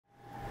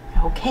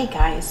Okay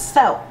guys,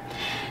 so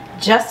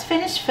just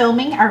finished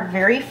filming our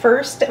very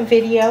first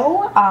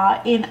video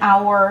in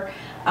our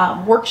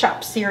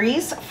workshop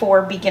series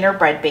for beginner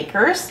bread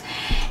bakers,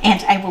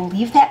 and I will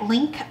leave that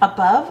link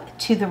above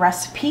to the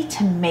recipe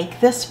to make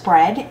this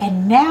bread.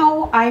 And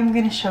now I'm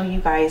going to show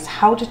you guys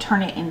how to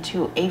turn it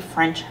into a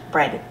French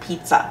bread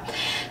pizza.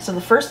 So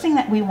the first thing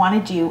that we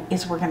want to do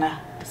is we're going to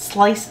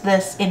slice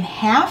this in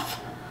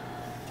half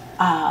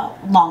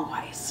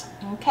longwise.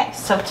 Okay,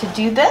 so to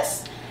do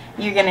this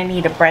you're going to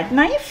need a bread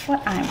knife.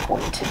 What I'm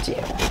going to do,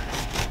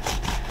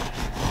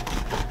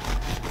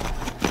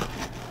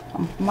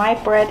 my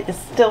bread is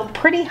still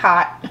pretty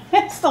hot,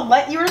 so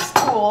let yours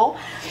cool.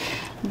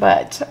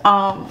 But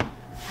our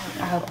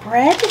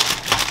bread,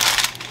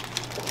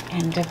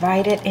 and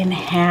divide it in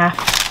half.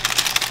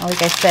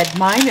 Like I said,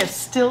 mine is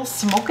still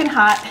smoking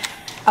hot.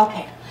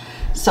 Okay,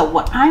 so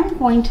what I'm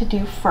going to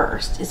do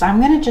first is I'm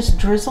going to just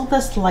drizzle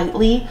this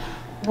lightly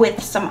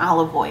with some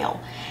olive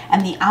oil.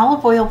 And the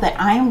olive oil that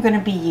I am going to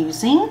be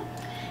using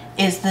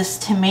is this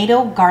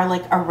tomato,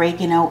 garlic,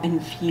 oregano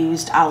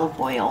infused olive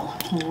oil.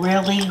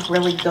 Really,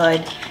 really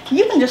good.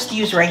 You can just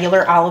use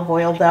regular olive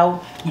oil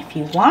though if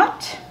you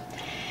want.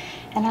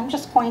 And I'm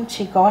just going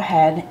to go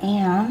ahead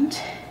and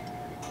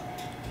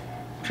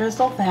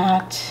drizzle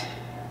that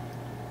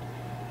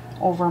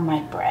over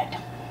my bread.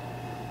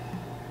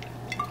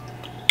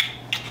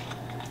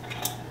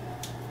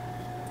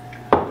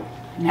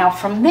 Now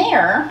from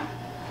there,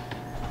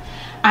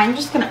 I'm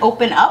just going to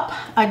open up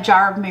a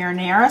jar of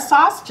marinara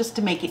sauce just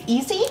to make it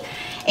easy.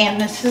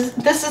 And this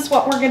is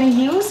what we're going to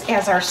use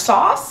as our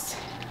sauce.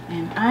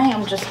 And I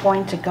am just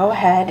going to go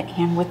ahead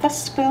and with a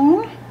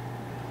spoon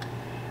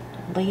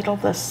ladle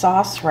the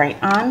sauce right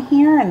on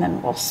here, and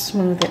then we'll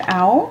smooth it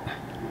out.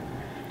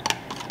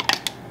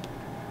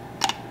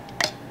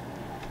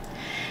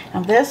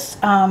 Now this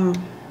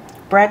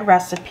bread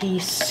recipe,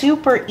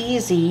 super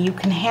easy. You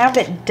can have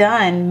it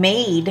done,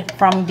 made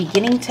from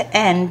beginning to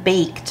end,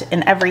 baked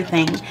and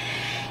everything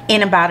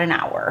in about an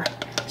hour.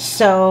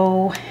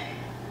 So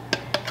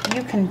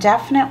you can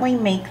definitely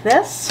make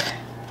this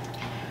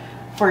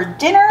for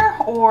dinner,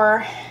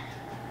 or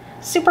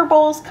Super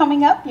Bowl's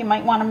coming up. You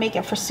might want to make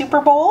it for Super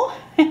Bowl.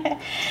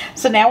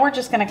 So now we're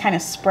just going to kind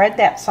of spread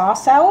that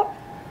sauce out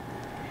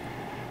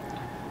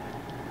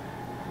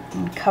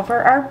and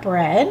cover our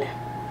bread.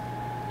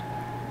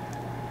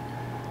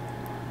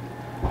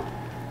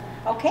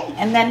 Okay,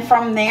 and then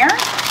from there,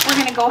 we're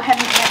going to go ahead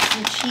and add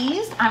some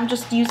cheese. I'm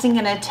just using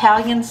an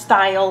Italian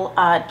style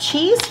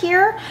cheese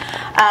here.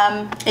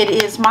 It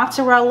is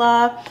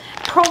mozzarella,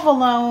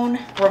 provolone,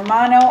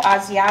 Romano,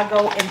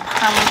 Asiago, and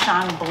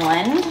Parmesan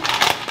blend.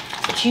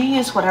 But you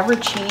use whatever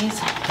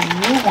cheese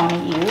you want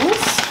to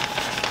use.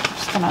 I'm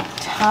just going to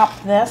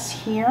top this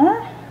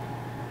here,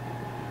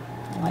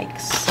 like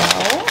so.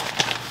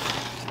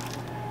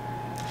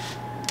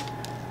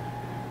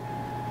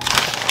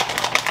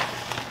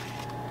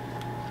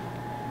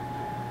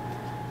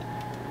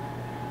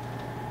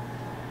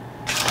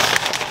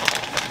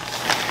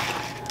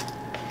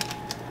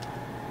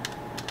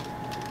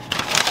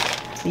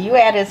 So you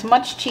add as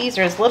much cheese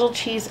or as little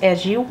cheese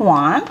as you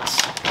want.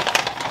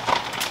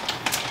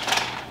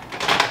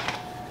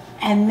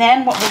 And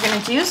then what we're going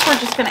to do is we're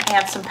just going to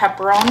add some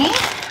pepperoni.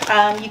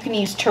 You can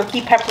use turkey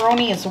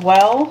pepperoni as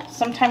well.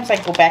 Sometimes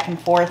I go back and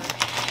forth.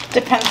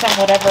 Depends on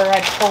whatever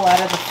I pull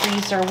out of the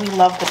freezer. We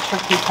love the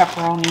turkey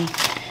pepperoni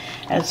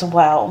as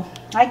well.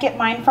 I get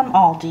mine from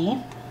Aldi.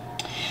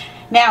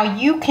 Now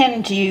you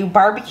can do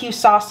barbecue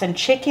sauce and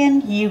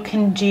chicken. You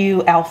can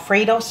do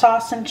Alfredo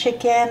sauce and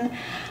chicken.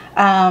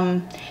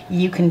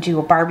 You can do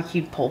a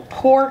barbecued pulled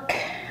pork.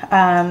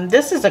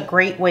 This is a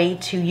great way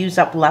to use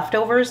up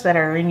leftovers that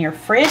are in your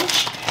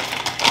fridge.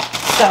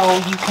 So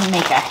you can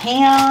make a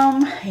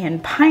ham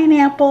and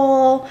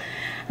pineapple.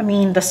 I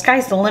mean, the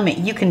sky's the limit.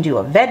 You can do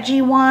a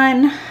veggie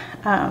one.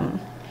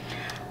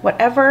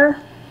 Whatever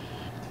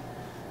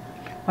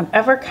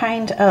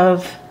kind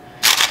of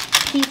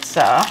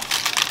pizza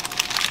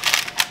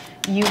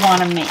you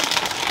want to make.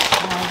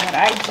 What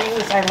I do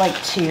is I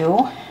like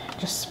to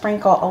just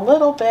sprinkle a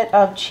little bit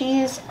of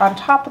cheese on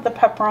top of the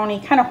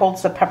pepperoni. Kind of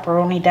holds the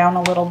pepperoni down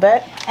a little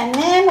bit. And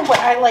then what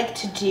I like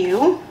to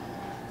do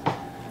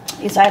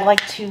is I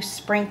like to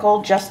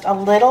sprinkle just a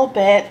little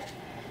bit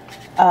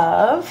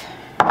of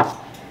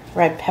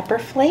red pepper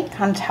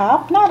flake on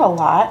top. Not a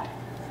lot,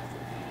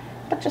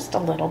 but just a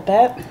little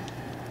bit.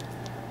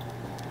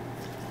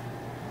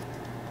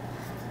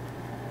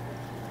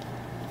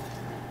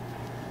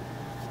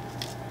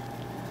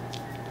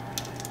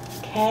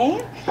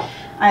 Okay.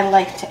 I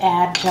like to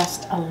add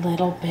just a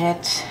little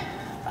bit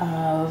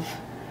of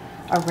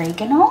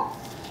oregano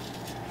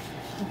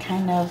and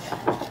kind of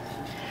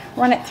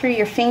run it through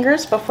your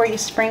fingers before you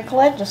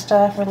sprinkle it, just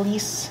to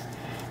release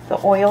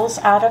the oils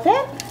out of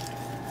it.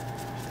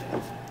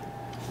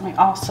 I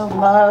also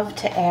love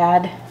to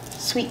add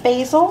sweet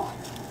basil,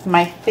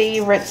 my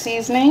favorite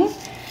seasoning.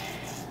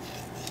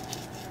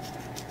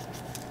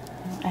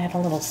 I'll add a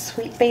little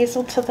sweet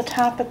basil to the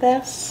top of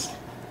this.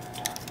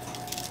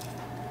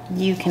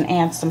 You can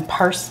add some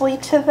parsley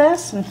to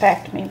this. In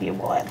fact, maybe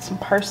we'll add some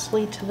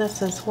parsley to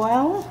this as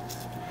well.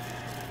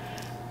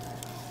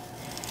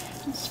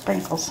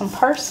 Sprinkle some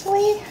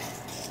parsley.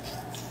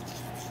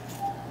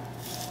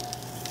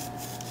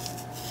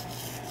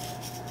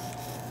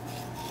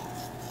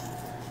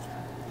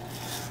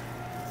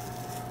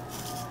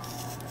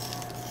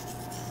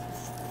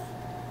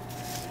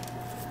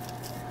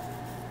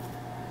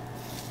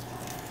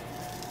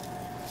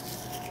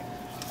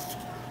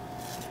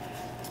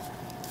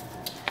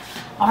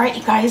 All right,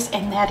 you guys,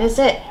 and that is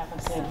it. Have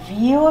a good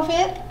view of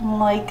it,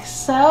 like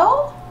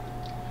so.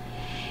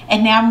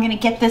 And now I'm gonna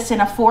get this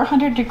in a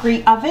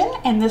 400-degree oven,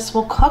 and this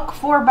will cook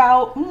for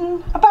about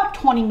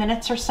 20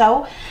 minutes or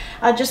so.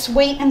 Just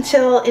wait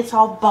until it's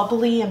all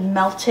bubbly and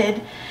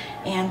melted,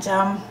 and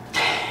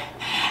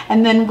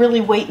then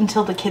really wait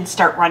until the kids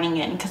start running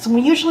in, because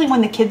usually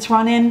when the kids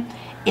run in,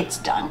 it's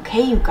done.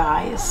 Okay, you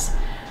guys,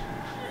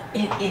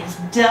 it is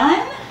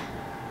done.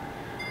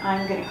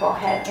 I'm gonna go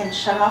ahead and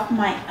shut off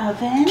my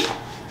oven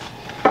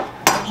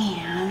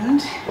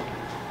and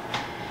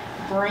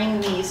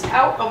bring these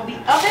out of the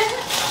oven.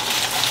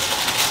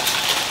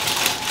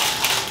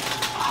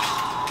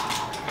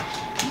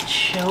 And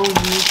show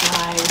you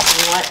guys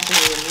what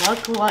they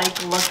look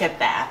like. Look at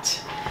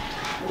that.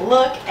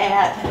 Look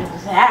at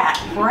that,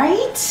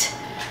 right?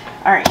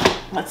 All right,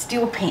 let's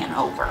do a pan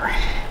over.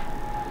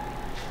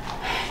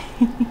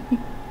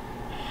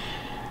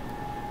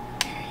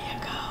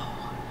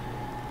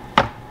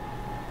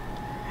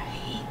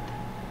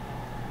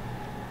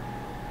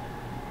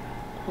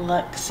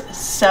 Looks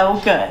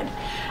so good.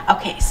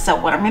 Okay, so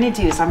what I'm going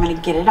to do is I'm going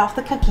to get it off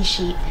the cookie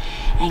sheet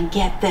and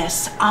get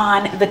this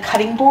on the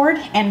cutting board,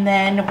 and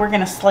then we're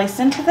going to slice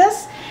into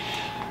this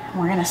and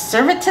we're going to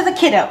serve it to the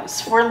kiddos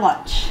for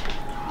lunch.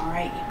 All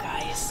right, you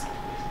guys,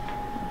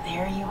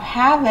 there you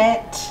have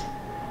it.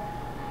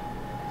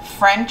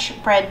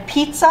 French bread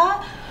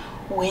pizza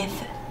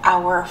with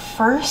our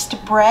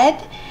first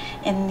bread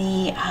in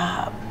the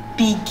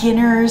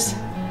beginner's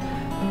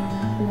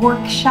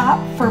workshop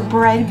for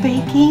bread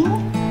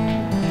baking.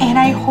 And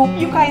I hope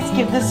you guys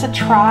give this a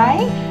try,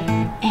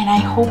 and I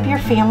hope your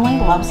family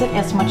loves it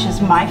as much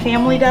as my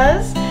family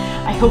does.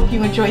 I hope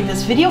you enjoyed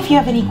this video. If you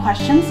have any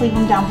questions, leave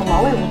them down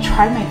below. I will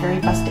try my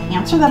very best to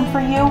answer them for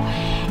you.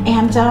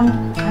 And all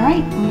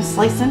right, I'm gonna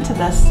slice into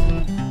this.